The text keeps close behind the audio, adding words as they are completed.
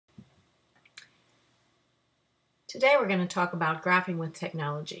Today we're going to talk about graphing with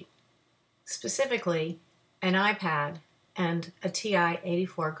technology, specifically an iPad and a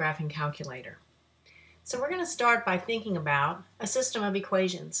TI-84 graphing calculator. So we're going to start by thinking about a system of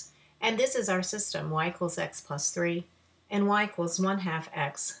equations, and this is our system, y equals x plus 3 and y equals 1/2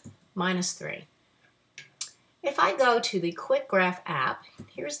 x minus 3. If I go to the QuickGraph app,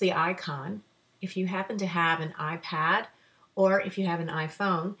 here's the icon. If you happen to have an iPad or if you have an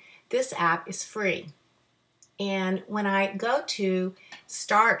iPhone, this app is free. And when I go to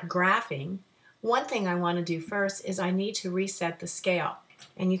start graphing, one thing I want to do first is I need to reset the scale.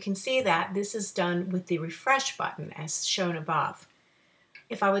 And you can see that this is done with the refresh button as shown above.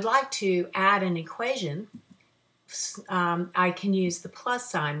 If I would like to add an equation, I can use the plus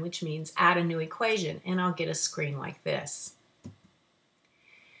sign, which means add a new equation, and I'll get a screen like this.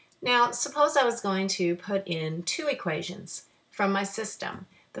 Now, suppose I was going to put in two equations from my system.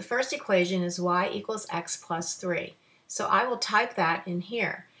 The first equation is y equals x plus 3. So I will type that in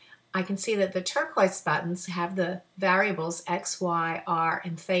here. I can see that the turquoise buttons have the variables x, y, r,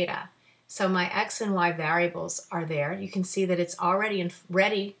 and theta. So my x and y variables are there. You can see that it's already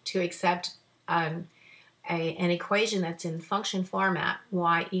ready to accept an equation that's in function format,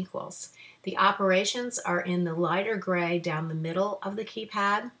 y equals. The operations are in the lighter gray down the middle of the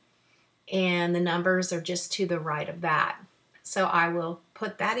keypad, and the numbers are just to the right of that. So I will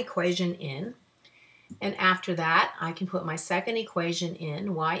put that equation in, and after that I can put my second equation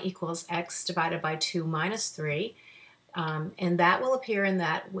in, y equals x divided by 2 minus 3, and that will appear in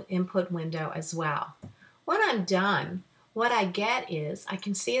that input window as well. When I'm done, what I get is I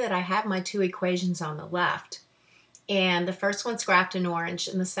can see that I have my two equations on the left, and the first one's graphed in orange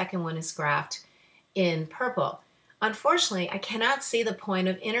and the second one is graphed in purple. Unfortunately, I cannot see the point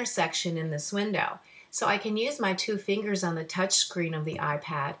of intersection in this window. So I can use my two fingers on the touch screen of the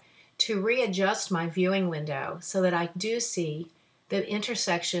iPad to readjust my viewing window so that I do see the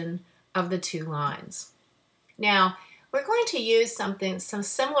intersection of the two lines. Now, we're going to use some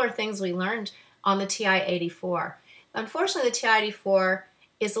similar things we learned on the TI-84. Unfortunately, the TI-84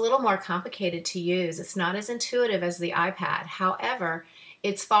 is a little more complicated to use. It's not as intuitive as the iPad. However,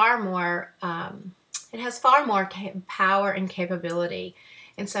 it's far more, it has far more power and capability.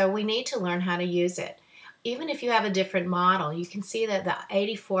 And so we need to learn how to use it. Even if you have a different model, you can see that the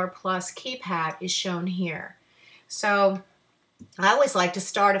 84 Plus keypad is shown here. So I always like to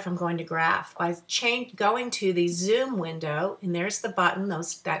start, if I'm going to graph, by going to the zoom window, and there's the button.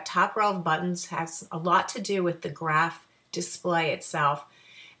 That top row of buttons has a lot to do with the graph display itself.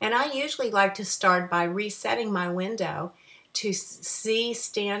 And I usually like to start by resetting my window to Z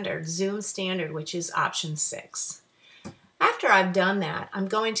standard, zoom standard, which is option 6. After I've done that, I'm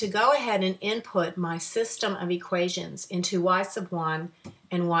going to go ahead and input my system of equations into y sub 1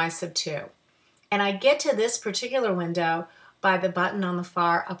 and y sub 2. And I get to this particular window by the button on the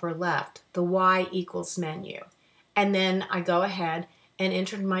far upper left, the y equals menu. And then I go ahead and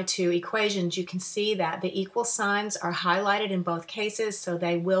enter my two equations. You can see that the equal signs are highlighted in both cases, so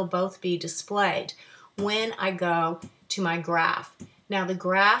they will both be displayed when I go to my graph. Now the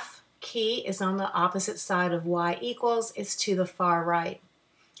graph key is on the opposite side of y equals. It's to the far right.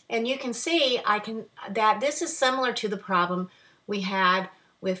 And you can see that this is similar to the problem we had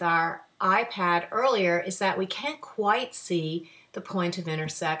with our iPad earlier, is that we can't quite see the point of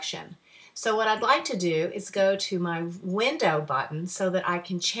intersection. So what I'd like to do is go to my window button so that I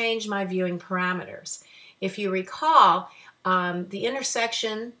can change my viewing parameters. If you recall, the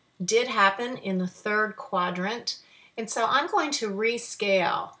intersection did happen in the third quadrant, and so I'm going to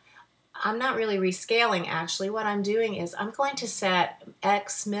rescale. I'm not really rescaling actually. What I'm doing is I'm going to set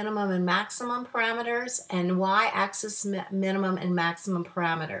x minimum and maximum parameters and y axis minimum and maximum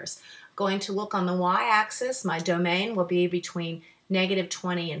parameters. I'm going to look on the y axis. My domain will be between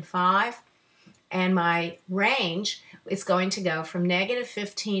 -20 and 5, and my range is going to go from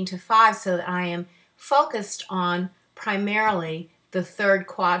 -15 to 5, so that I am focused on primarily the third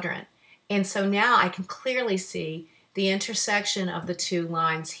quadrant. And so now I can clearly see the intersection of the two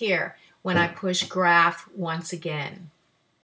lines here when I push graph once again.